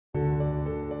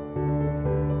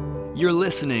You're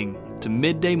listening to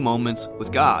Midday Moments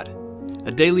with God,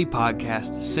 a daily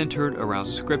podcast centered around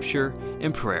Scripture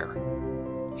and prayer.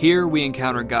 Here we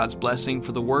encounter God's blessing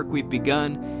for the work we've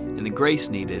begun and the grace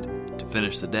needed to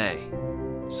finish the day.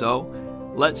 So,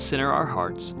 let's center our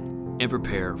hearts and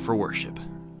prepare for worship.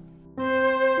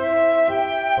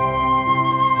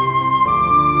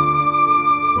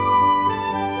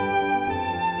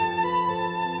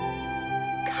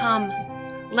 Come,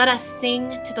 let us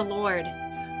sing to the Lord.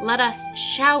 Let us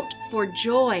shout for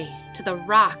joy to the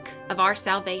rock of our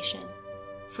salvation.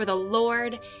 For the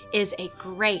Lord is a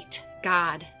great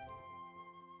God.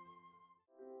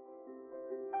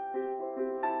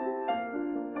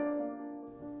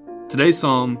 Today's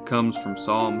psalm comes from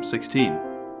Psalm 16.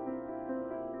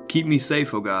 Keep me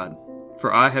safe, O God,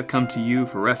 for I have come to you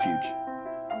for refuge.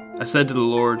 I said to the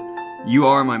Lord, You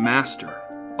are my master.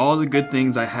 All the good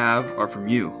things I have are from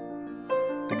you.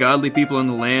 The godly people in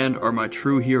the land are my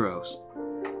true heroes.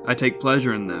 I take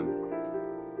pleasure in them.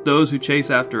 Those who chase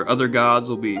after other gods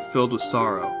will be filled with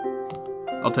sorrow.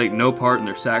 I'll take no part in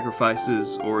their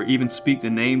sacrifices or even speak the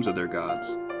names of their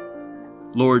gods.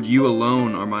 Lord, you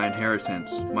alone are my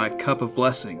inheritance, my cup of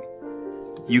blessing.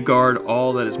 You guard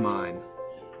all that is mine.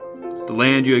 The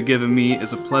land you have given me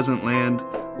is a pleasant land.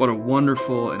 What a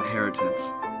wonderful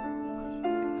inheritance.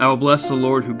 I will bless the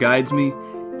Lord who guides me.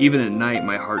 Even at night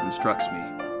my heart instructs me.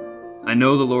 I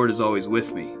know the Lord is always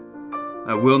with me.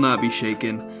 I will not be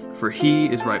shaken, for he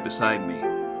is right beside me.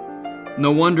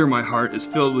 No wonder my heart is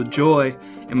filled with joy,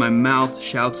 and my mouth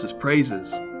shouts his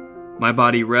praises. My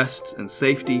body rests in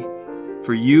safety,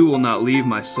 for you will not leave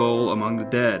my soul among the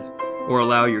dead, or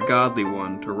allow your godly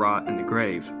one to rot in the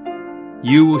grave.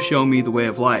 You will show me the way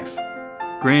of life,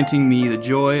 granting me the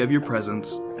joy of your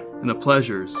presence and the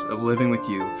pleasures of living with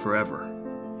you forever.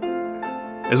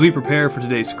 As we prepare for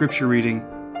today's scripture reading,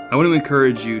 I want to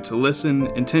encourage you to listen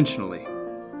intentionally.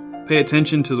 Pay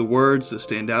attention to the words that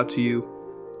stand out to you.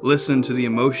 Listen to the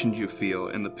emotions you feel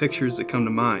and the pictures that come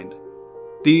to mind.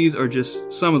 These are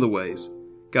just some of the ways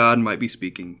God might be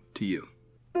speaking to you.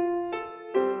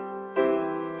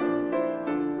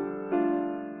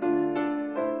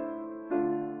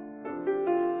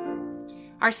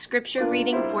 Our scripture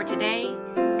reading for today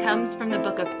comes from the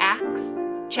book of Acts,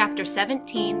 chapter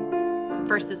 17,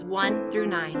 verses 1 through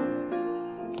 9.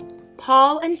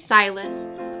 Paul and Silas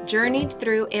journeyed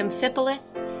through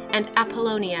Amphipolis and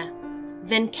Apollonia,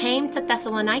 then came to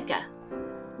Thessalonica,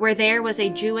 where there was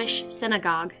a Jewish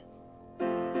synagogue.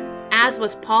 As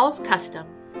was Paul's custom,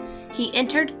 he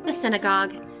entered the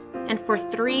synagogue and for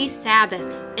 3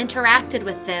 Sabbaths interacted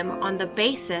with them on the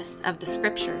basis of the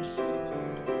Scriptures.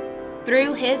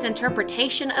 Through his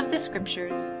interpretation of the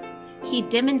Scriptures, he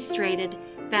demonstrated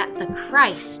that the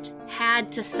Christ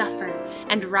had to suffer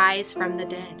and rise from the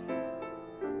dead.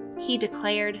 He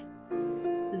declared,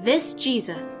 This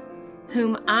Jesus,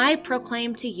 whom I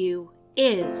proclaim to you,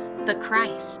 is the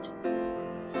Christ.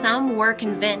 Some were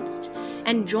convinced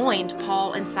and joined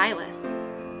Paul and Silas,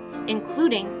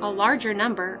 including a larger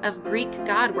number of Greek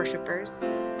god worshippers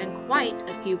and quite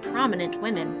a few prominent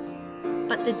women.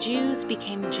 But the Jews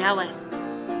became jealous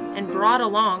and brought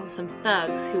along some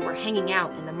thugs who were hanging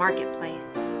out in the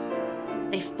marketplace.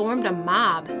 They formed a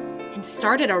mob and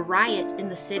started a riot in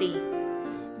the city.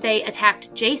 They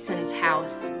attacked Jason's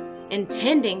house,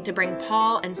 intending to bring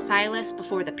Paul and Silas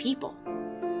before the people.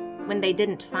 When they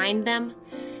didn't find them,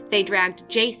 they dragged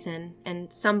Jason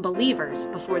and some believers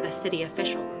before the city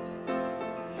officials.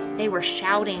 They were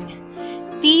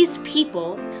shouting, These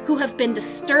people who have been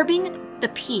disturbing the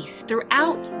peace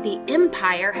throughout the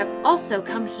empire have also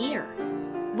come here.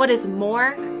 What is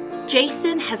more,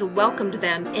 Jason has welcomed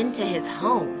them into his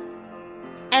home.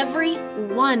 Every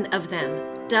one of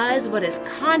them does what is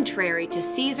contrary to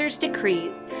Caesar's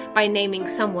decrees by naming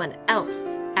someone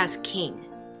else as king,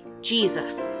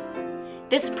 Jesus.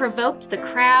 This provoked the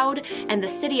crowd and the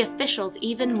city officials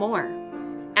even more.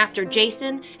 After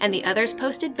Jason and the others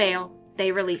posted bail,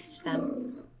 they released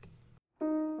them.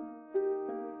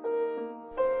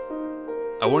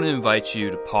 I want to invite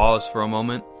you to pause for a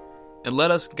moment and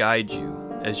let us guide you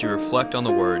as you reflect on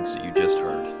the words that you just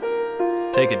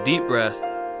heard. Take a deep breath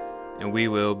and we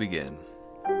will begin.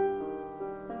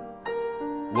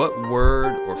 What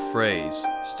word or phrase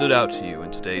stood out to you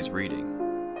in today's reading?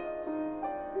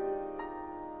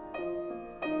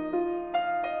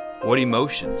 What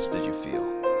emotions did you feel?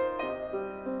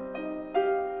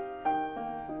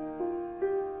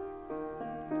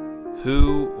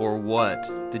 Who or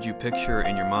what did you picture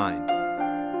in your mind?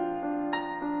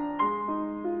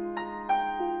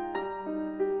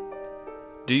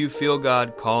 Do you feel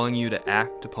God calling you to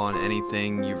act upon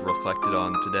anything you've reflected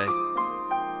on today?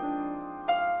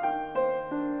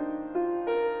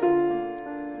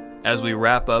 As we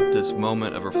wrap up this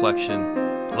moment of reflection,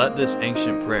 let this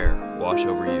ancient prayer wash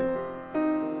over you.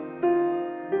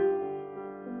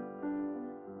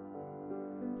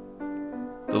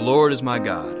 The Lord is my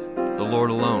God, the Lord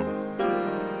alone.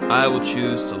 I will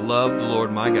choose to love the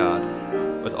Lord my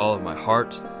God with all of my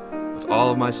heart, with all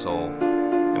of my soul,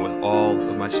 and with all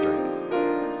of my strength.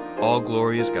 All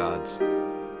glory is God's.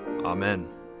 Amen.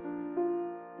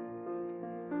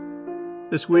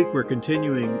 This week we're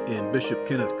continuing in Bishop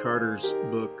Kenneth Carter's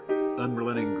book,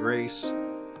 Unrelenting Grace,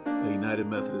 A United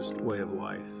Methodist Way of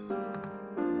Life.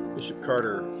 Bishop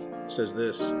Carter says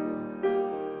this: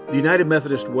 the United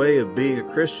Methodist way of being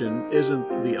a Christian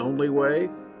isn't the only way,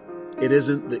 it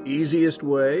isn't the easiest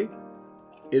way,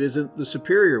 it isn't the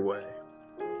superior way.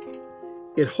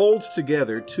 It holds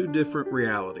together two different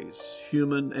realities,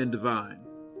 human and divine.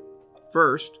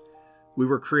 First, we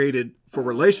were created for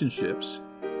relationships,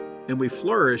 and we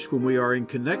flourish when we are in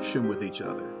connection with each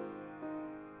other.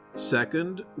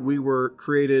 Second, we were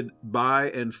created by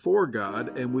and for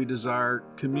God, and we desire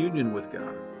communion with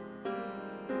God.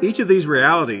 Each of these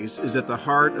realities is at the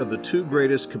heart of the two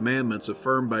greatest commandments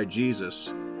affirmed by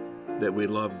Jesus, that we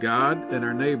love God and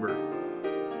our neighbor.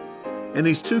 And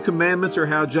these two commandments are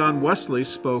how John Wesley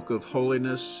spoke of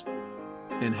holiness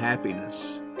and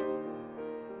happiness.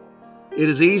 It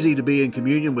is easy to be in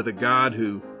communion with a God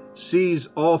who sees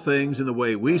all things in the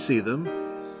way we see them,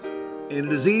 and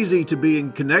it is easy to be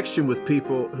in connection with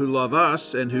people who love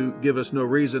us and who give us no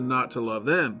reason not to love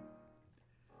them.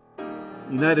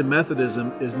 United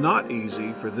Methodism is not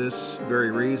easy for this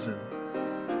very reason.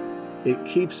 It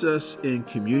keeps us in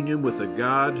communion with a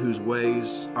God whose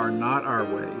ways are not our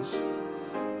ways,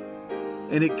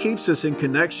 and it keeps us in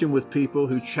connection with people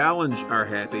who challenge our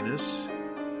happiness.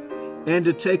 And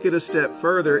to take it a step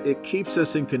further, it keeps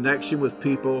us in connection with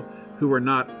people who are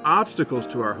not obstacles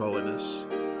to our holiness,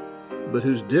 but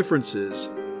whose differences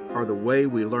are the way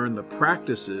we learn the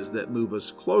practices that move us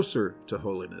closer to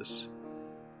holiness.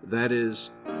 That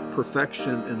is,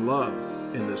 perfection and love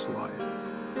in this life.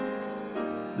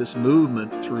 This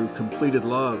movement through completed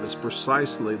love is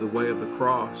precisely the way of the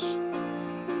cross.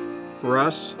 For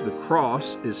us, the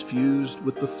cross is fused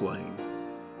with the flame,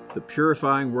 the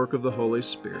purifying work of the Holy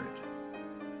Spirit.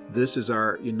 This is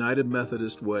our United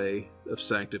Methodist way of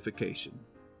sanctification.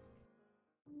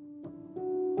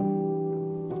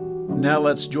 Now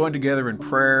let's join together in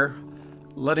prayer,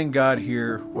 letting God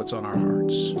hear what's on our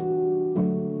hearts.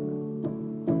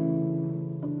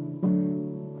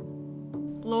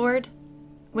 Lord,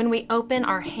 when we open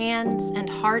our hands and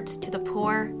hearts to the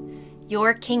poor,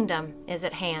 your kingdom is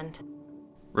at hand.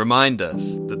 Remind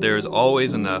us that there is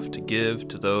always enough to give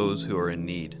to those who are in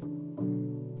need.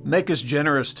 Make us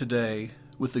generous today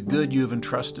with the good you have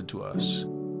entrusted to us.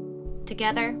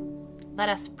 Together, let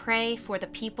us pray for the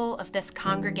people of this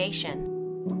congregation.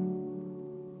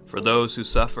 For those who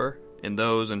suffer and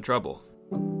those in trouble.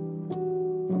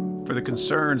 For the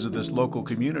concerns of this local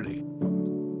community.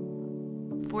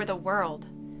 For the world,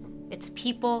 its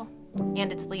people,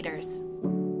 and its leaders.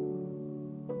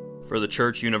 For the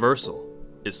Church Universal,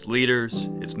 its leaders,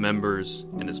 its members,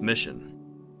 and its mission.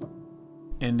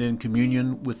 And in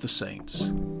communion with the saints.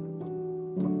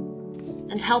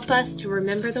 And help us to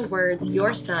remember the words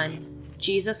your Son,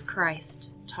 Jesus Christ,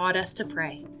 taught us to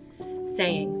pray,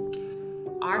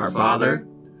 saying, Our Father,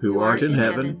 who art in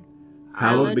heaven,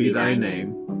 hallowed be thy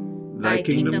name. Thy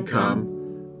kingdom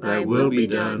come, thy will be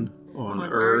done, on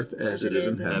earth as it is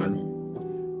in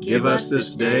heaven. Give us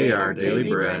this day our daily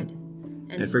bread,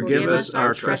 and forgive us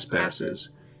our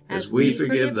trespasses, as we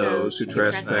forgive those who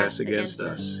trespass against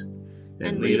us.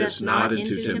 And lead us not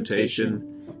into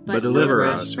temptation, but deliver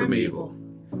us from evil.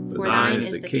 For thine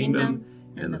is the kingdom,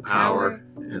 and the power,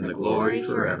 and the glory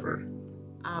forever.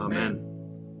 Amen.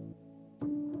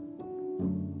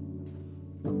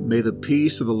 May the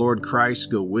peace of the Lord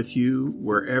Christ go with you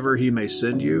wherever he may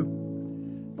send you.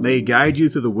 May he guide you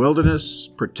through the wilderness,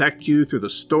 protect you through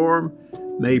the storm.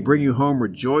 May he bring you home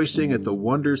rejoicing at the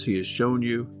wonders he has shown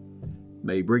you.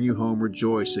 May he bring you home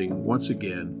rejoicing once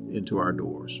again into our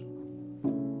doors.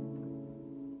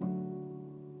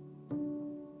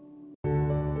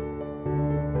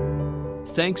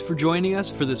 Thanks for joining us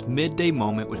for this midday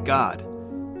moment with God.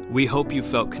 We hope you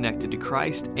felt connected to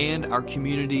Christ and our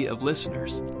community of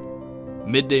listeners.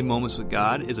 Midday Moments with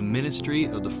God is a ministry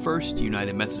of the First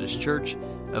United Methodist Church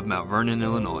of Mount Vernon,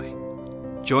 Illinois.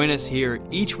 Join us here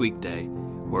each weekday,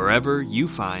 wherever you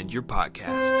find your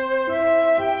podcasts.